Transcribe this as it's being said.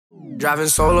Driving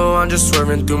solo, I'm just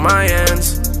swerving through my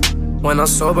ends. When I'm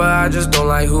sober, I just don't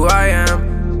like who I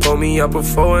am. Pull me up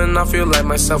before and I feel like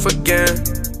myself again.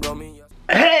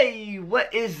 Hey,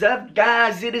 what is up,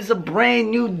 guys? It is a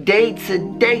brand new day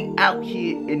today out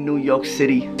here in New York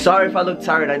City. Sorry if I look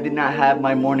tired. I did not have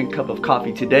my morning cup of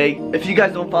coffee today. If you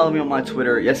guys don't follow me on my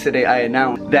Twitter, yesterday I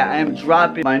announced that I am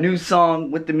dropping my new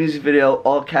song with the music video,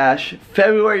 All Cash,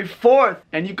 February 4th.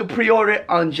 And you can pre-order it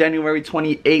on January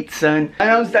 28th, son. I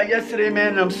announced that yesterday,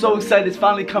 man, and I'm so excited. It's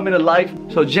finally coming to life.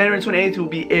 So January 28th will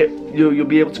be it. You'll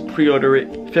be able to pre-order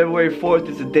it. February 4th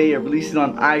is the day I release it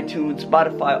on iTunes,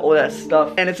 Spotify, all that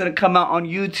stuff. And it's gonna come out on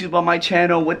YouTube on my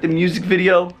channel with the music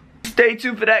video. Stay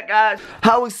tuned for that, guys.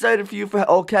 How excited for you for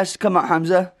All Cash to come out,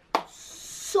 Hamza?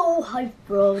 So hyped,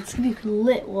 bro. It's gonna be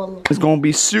lit, wallah. It's gonna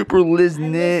be super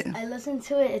lit. I listened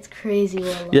to it. It's crazy,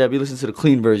 wallah. Yeah, we listen to the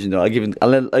clean version though. I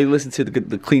listen to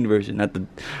the clean version, not the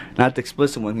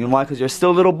explicit one. You know why? Because you're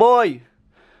still a little boy.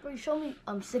 Bro, you showed me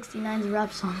 69's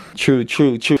rap song. True.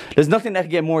 There's nothing that can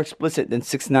get more explicit than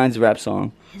 6ix9ine's rap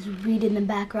song. His weed in the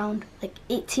background, like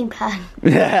 18 pack.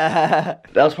 That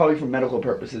was probably for medical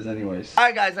purposes anyways.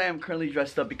 Alright guys, I am currently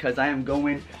dressed up because I am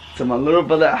going to my little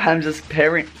brother Hamza's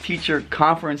parent-teacher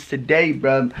conference today,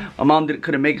 bruh. My mom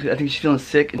couldn't make it. I think she's feeling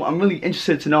sick. I'm really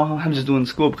interested to know how Hamza's doing in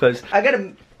school because I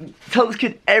gotta tell this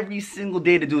kid every single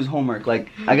day to do his homework. Like,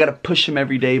 I gotta push him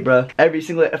every day, bruh. Every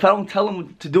single day. If I don't tell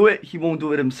him to do it, he won't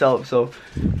do it himself. So,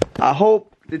 I hope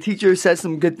the teacher says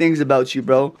some good things about you,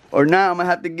 bro. Or now I'm gonna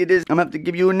have to get this. I'm gonna have to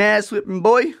give you an ass whipping,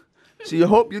 boy. So you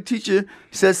hope your teacher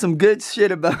says some good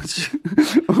shit about you.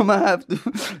 I'm gonna have to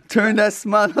turn that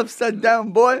smile upside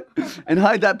down, boy, and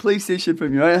hide that PlayStation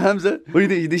from you, alright, Hamza? What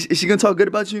do you think? Is she gonna talk good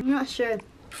about you? I'm not sure.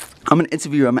 I'm gonna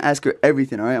interview her. I'm gonna ask her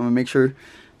everything, alright? I'm gonna make sure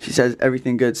she says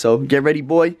everything good. So get ready,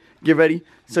 boy. Get ready.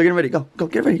 So get ready. Go,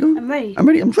 get ready. Go. I'm ready. I'm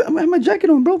ready. I have my jacket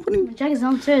on, bro. My jacket's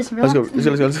downstairs, bro. Let's go.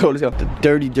 The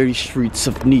dirty streets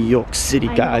of New York City,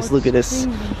 guys. Look at this.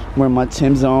 Wearing my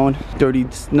Tim's on. Dirty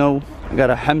snow. I got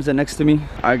a Hamza next to me.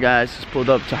 Alright guys, just pulled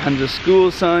up to Hamza's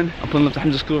school, son. I'm pulling up to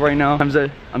Hamza's school right now.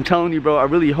 Hamza, I'm telling you, bro, I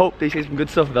really hope they say some good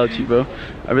stuff about you, bro.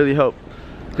 I really hope.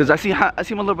 Because I see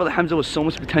my little brother Hamza with so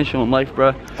much potential in life,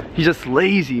 bro. He's just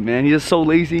lazy, man. He's just so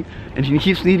lazy. And he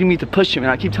keeps needing me to push him.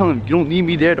 And I keep telling him, you don't need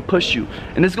me there to push you.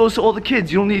 And this goes to all the kids.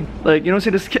 You don't need, like, you know what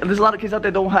I'm saying? There's a lot of kids out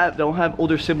there that don't have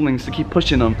older siblings to keep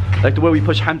pushing them. Like the way we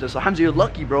push Hamza. So Hamza, you're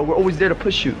lucky, bro. We're always there to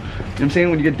push you. You know what I'm saying?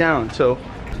 When you get down. So,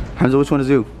 Hamza, which one is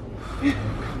you? You,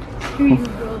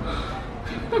 bro.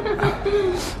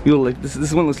 You look like,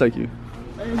 this one looks like you.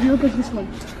 You look like this one.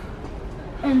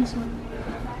 And this one.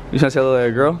 You trying to say I look like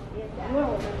a girl?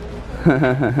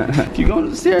 Keep going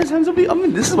upstairs, Hamza. I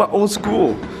mean, this is my old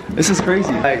school. This is crazy.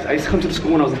 I used to come to the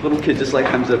school when I was a little kid, just like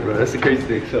Hamza, bro. That's the crazy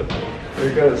thing. So, there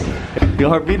he goes. Your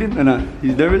heart beating? Or not?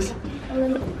 He's nervous? A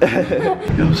little.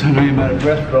 Yo, son, I am out of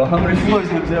breath, bro. How many floors,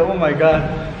 Hamza? Oh my god.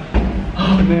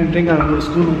 Oh man, thank God I'm going to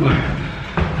school anymore.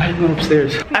 I went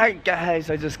upstairs. Alright guys,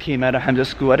 I just came out of Hamza's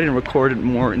school. I didn't record it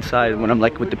more inside when I'm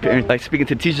like with the parents, like speaking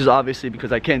to teachers obviously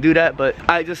because I can't do that, but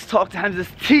I just talked to Hamza's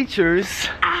teachers.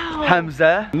 Ow.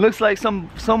 Hamza, looks like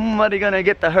somebody gonna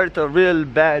get the hurt real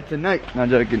bad tonight. No,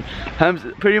 I'm joking.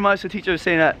 Hamza, pretty much the teacher was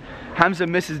saying that Hamza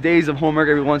misses days of homework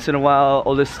every once in a while,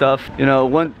 all this stuff. You know,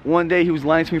 one day he was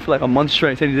lying to me for like a month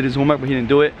straight and said he did his homework but he didn't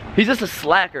do it. He's just a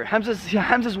slacker.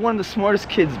 Hamza's one of the smartest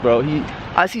kids, bro.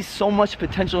 I see so much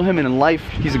potential in him in life.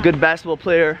 He's a good basketball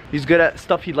player. He's good at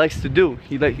stuff he likes to do.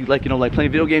 He like you know, like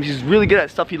playing video games. He's really good at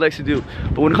stuff he likes to do.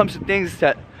 But when it comes to things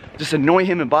that just annoy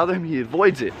him and bother him, he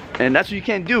avoids it. And that's what you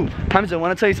can't do. Hamza, I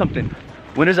want to tell you something.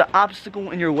 When there's an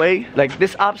obstacle in your way, like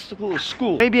this obstacle is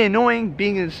school. It may be annoying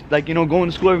being like, you know, going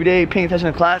to school every day, paying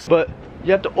attention to class, but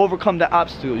you have to overcome that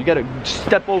obstacle. You gotta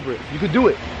step over it. You could do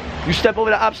it. You step over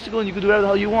the obstacle and you can do whatever the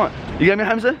hell you want. You get me,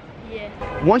 Hamza? Yeah.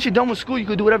 Once you're done with school, you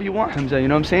can do whatever you want, Hamza. You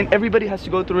know what I'm saying? Everybody has to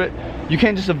go through it. You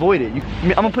can't just avoid it.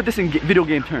 I'm gonna put this in video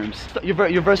game terms.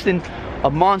 You're versed in a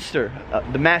monster,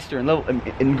 the master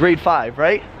in grade 5,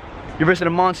 right? You're versed in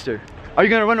a monster. Are you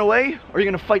gonna run away or are you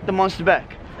gonna fight the monster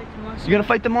back? You're gonna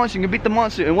fight the monster, you're gonna beat the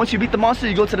monster, and once you beat the monster,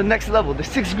 you go to the next level, the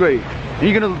 6th grade, and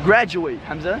you're gonna graduate,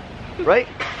 Hamza, right?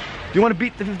 Do you wanna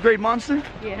beat the 5th grade monster?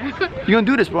 Yeah. You're gonna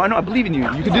do this, bro. I know, I believe in you.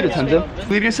 You can do this, Hamza.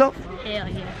 Believe in yourself? Hell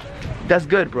yeah. That's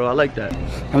good, bro. I like that.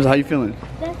 Hamza, how you feeling?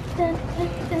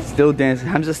 Still dancing.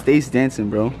 Hamza stays dancing,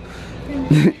 bro.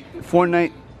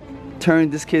 Fortnite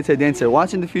turned this kid to a dancer.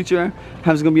 Watch in the future,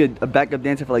 Hamza's gonna be a backup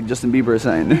dancer for like Justin Bieber or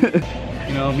something.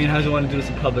 You know, me and Hamza want to do this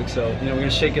in public, so, you know, we're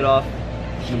gonna shake it off.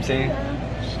 You know what I'm saying?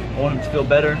 I want him to feel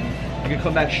better. You're gonna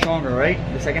come back stronger, right?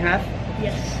 The second half?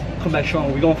 Yes. Come back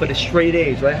stronger. We're going for the straight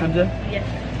A's, right, Hamza? Yes.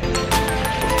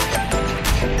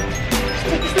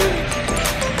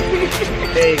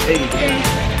 Hey,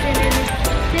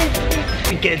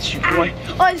 against you, boy.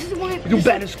 Oh, this is one. You're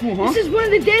bad in school, huh? This is one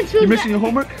of the dance moves. You missing your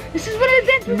homework? This is one of the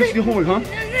dance You moves. missing your homework, huh?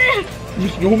 You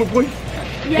missing your homework, boy?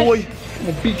 Yes. Boy, I'm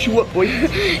gonna beat you up, boy.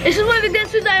 This is one of the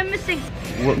dance moves that I'm missing.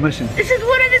 What missing? This is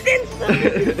one of the dance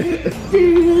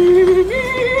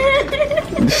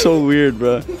moves. It's so weird,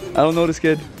 bro. I don't know this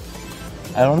kid.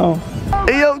 I don't know.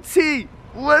 Hey, yo, T.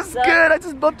 What's good? I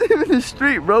just bumped him in the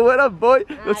street, bro. What up, boy?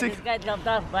 Yo, T. This guy jumped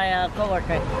off by a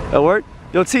coworker. At work?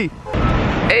 Yo, T.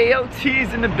 Hey, yo,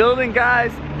 T's in the building,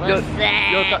 guys. What's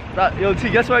that? Yo, T.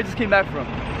 Guess where I just came back from?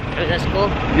 Was that school?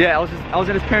 Yeah, I was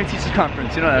at his parent-teachers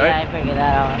conference. You know that, Yeah, right? I figured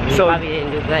that out. You So- probably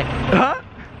didn't do good. Huh?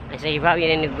 I said you probably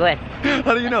didn't do good.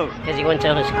 How do you know? Because you went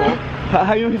to his school.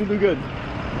 How you know he didn't do good?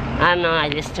 I don't know, I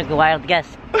just took a wild guess.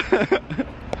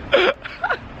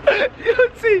 Yo,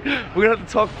 T. We're gonna have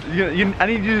to talk. I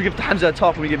need you to give Hamza a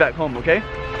talk when we get back home, okay?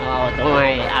 Oh, don't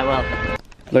worry, I will.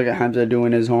 Look at Hamza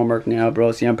doing his homework now,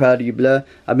 bro. See, I'm proud of you, blah.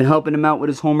 I've been helping him out with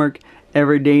his homework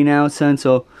every day now, son.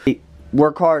 So,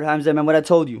 work hard, Hamza, man, what I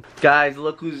told you. Guys,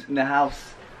 look who's in the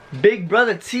house. Big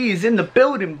brother T is in the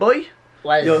building, boy.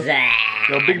 What's Yo, that?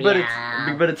 Yo, big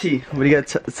brother T. What do you got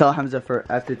to tell Hamza for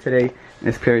after today in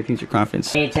his parent-teacher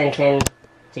conference? Pay attention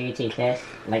to your teachers,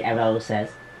 like everyone always says.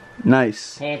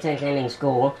 Nice. Pay attention in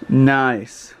school.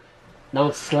 Nice.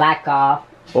 Don't slack off.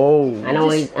 Oh. I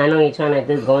know you're trying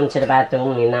to go into the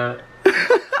bathroom, you're not.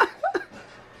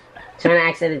 Trying to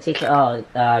ask the teacher, oh,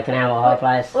 can I have a hall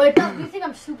class? Wait, do you think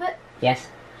I'm stupid? Yes.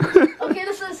 Okay,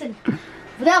 listen.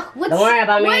 Don't worry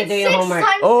about me, do your homework.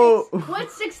 Oh.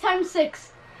 What's 6 times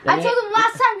 6? I told him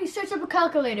last time he searched up a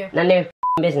calculator. None of your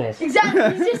business.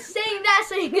 Exactly, he's just saying that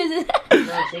so he can.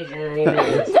 Not teaching any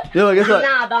business. Yo, guess It's what?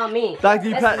 not about me. Back to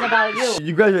you, This is about you.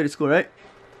 You graduated school, right?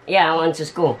 Yeah, I went to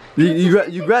school. You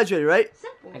graduated, right?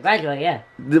 I graduated, yeah.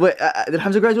 Wait, did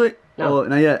Hamza graduate? No. Oh,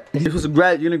 not yet. You're supposed to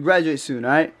you're gonna graduate soon,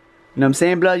 alright? You know what I'm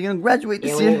saying, bro? You're gonna graduate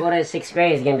Yeah, this when you year. go to 6th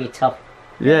grade, it's gonna be tough.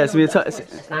 Yeah, it's gonna be tough.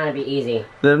 It's not gonna be easy.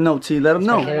 Let him know, T. Let him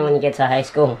know. Especially when you get to high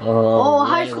school. Oh,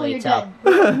 high way, school, way you're tough.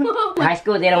 dead. High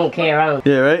school, they don't care around.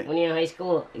 Yeah, right? When you're in high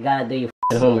school, you gotta do your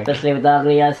homework. Especially with the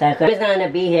ugly outside. He's not gonna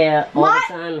be here all What?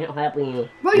 the time helping you.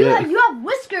 Bro, Yeah. you have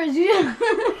whiskers.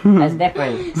 That's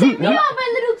different. Say, me out,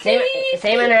 my little kitty.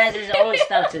 Simon has his own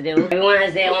stuff to do. Everyone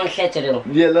has their own shit to do.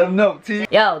 Yeah, let him know, T.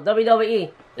 Yo,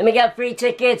 WWE, let me get free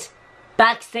tickets,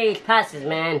 backstage passes,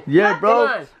 man. Yeah, bro.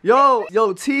 Come on.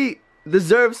 Yo, T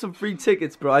deserves some free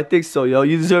tickets, bro. I think so, yo.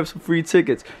 You deserve some free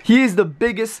tickets. He is the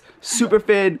biggest super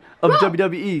fan of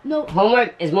WWE. No,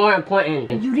 Homework is more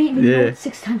important. you didn't even know it's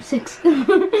 6 times 6.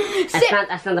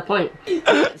 That's not the point.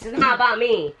 This is not about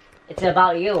me. It's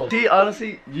about you. T,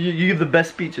 honestly, you give the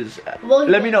best speeches. Well,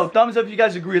 Let me yes. know. Thumbs up if you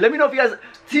guys agree. Let me know if you guys.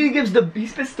 T he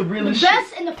spits the The realest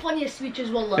best and the funniest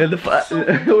speeches will love. shit.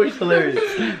 And always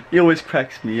hilarious. He always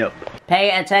cracks me up.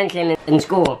 Pay attention in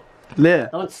school. Yeah.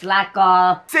 Don't slack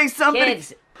off. Say something.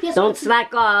 Kids, Yes, don't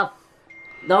slack off.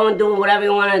 Don't do whatever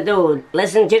you want to do.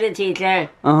 Listen to the teacher.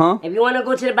 Uh-huh. If you want to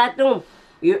go to the bathroom,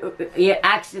 you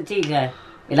ask the teacher.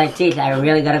 You're like, teacher, I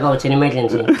really gotta go. It's an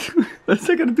emergency. That's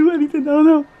not gonna do anything. I don't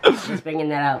know. Just bringing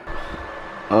that out.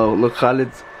 Oh, look,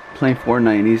 Khaled's playing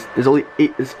Fortnite. And there's only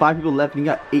 5 people left, and he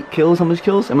got 8 kills. How much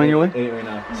kills? Am I on your way? 8 right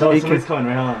now. So Eight someone's kills. coming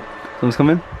right now. Someone's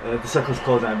coming? The circle's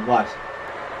closed and watch.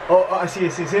 Oh, I see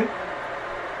him.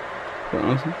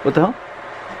 What the hell?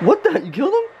 What the hell? You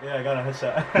killed him? Yeah, I got a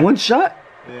headshot. One shot?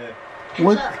 Yeah.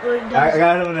 What? I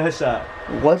got him with a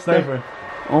headshot. What's that? Sniper.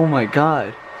 Oh my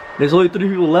god. There's only 3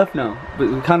 people left now. But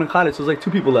we kind of caught it, so it's like 2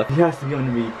 people left. He has to be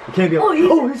under me. He can't be Oh,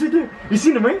 he's right there. You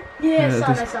seen him, right? Yeah, Yeah,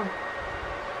 I this- saw him.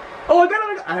 Oh, I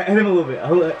got him. I hit him a little bit.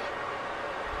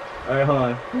 Alright, hold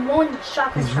on. One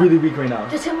shotgun He's shot. really weak right now.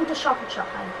 Just hit him with the shotgun shot.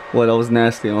 Well, that was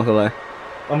nasty, I'm not gonna lie.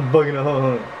 I'm bugging him. Hold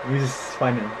on. We just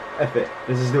find him. F it.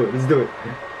 Let's just do it. Let's do it.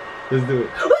 Let's do it.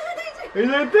 He's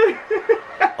right there.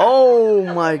 Oh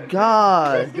my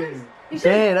god. You should've-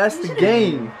 Man, that's you the should've-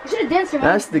 game. You should have danced around.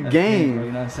 That's the You game. know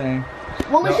what I'm saying?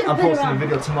 Well, we No, should I'm have been posting a around.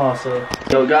 video tomorrow, so.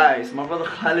 Yo guys, my brother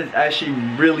Khaled is actually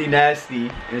really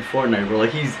nasty in Fortnite, bro.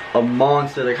 Like he's a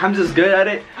monster. Like I'm just good at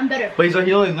it. I'm better. But he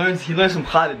learns from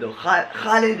Khaled though.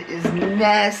 Khaled is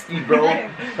nasty, bro.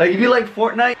 Like if you like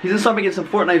Fortnite, he's gonna start making some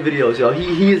Fortnite videos, yo.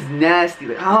 He is nasty.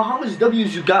 Like how much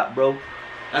W's you got, bro?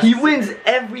 He wins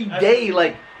every day,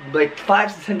 like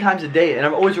 5 to 10 times a day, and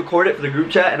I've always recorded it for the group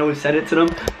chat and always send it to them.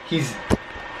 He's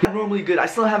normally good. I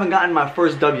still haven't gotten my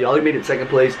first W. I only made it 2nd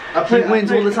place. He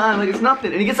wins all the time, like it's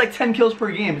nothing, and he gets like 10 kills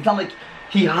per game. It's not like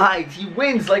he hides. He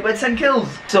wins like by 10 kills.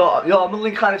 So yo, I'm gonna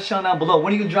link Khaled's channel down below.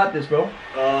 When are you gonna drop this, bro?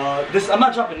 I'm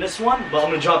not dropping this one, but I'm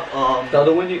gonna drop The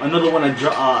other one? another one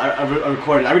I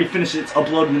recorded. I already finished it. It's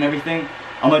uploaded and everything.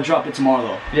 I'm gonna drop it tomorrow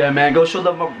though. Yeah, man, go show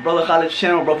love my brother Khaled's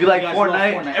channel, bro. If you like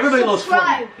Fortnite, everybody loves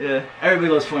Fortnite. Yeah,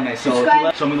 everybody loves Fortnite. So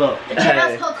show me love. The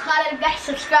channel's called Khaled. Guys,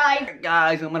 subscribe.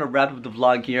 Guys, I'm gonna wrap up the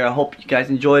vlog here. I hope you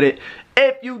guys enjoyed it.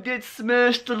 If you did,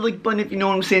 smash the like button if you know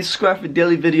what I'm saying. Subscribe for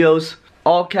daily videos.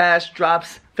 All cash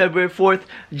drops February 4th.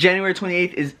 January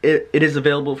 28th it is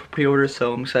available for pre-order,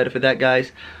 so I'm excited for that,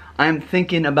 guys. I'm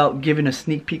thinking about giving a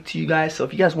sneak peek to you guys, so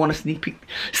if you guys want a sneak peek,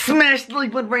 smash the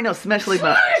like button right now. Smash the like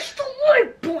button. Smash the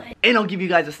like button. And I'll give you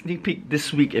guys a sneak peek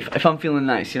this week if I'm feeling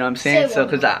nice, you know what I'm saying? So,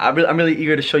 cause I'm really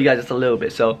eager to show you guys just a little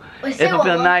bit. So, if I'm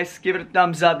feeling nice, give it a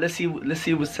thumbs up. Let's see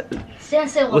what's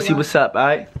up. All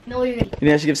right? No, you're ready. You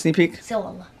think I should give a sneak peek? Say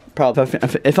wallah. Probably.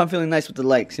 If I'm feeling nice with the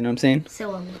likes, you know what I'm saying? Say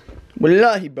wallah.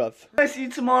 Wallahi, bruv. I see you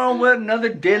tomorrow with another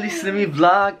daily Slimmy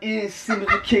vlog. And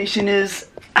Slimmification is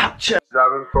out.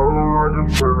 Driving solo, I'm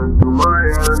just swerving through my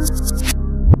hands.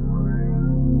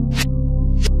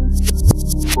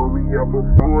 Pull me up a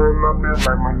fool and I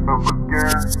feel like myself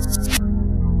again.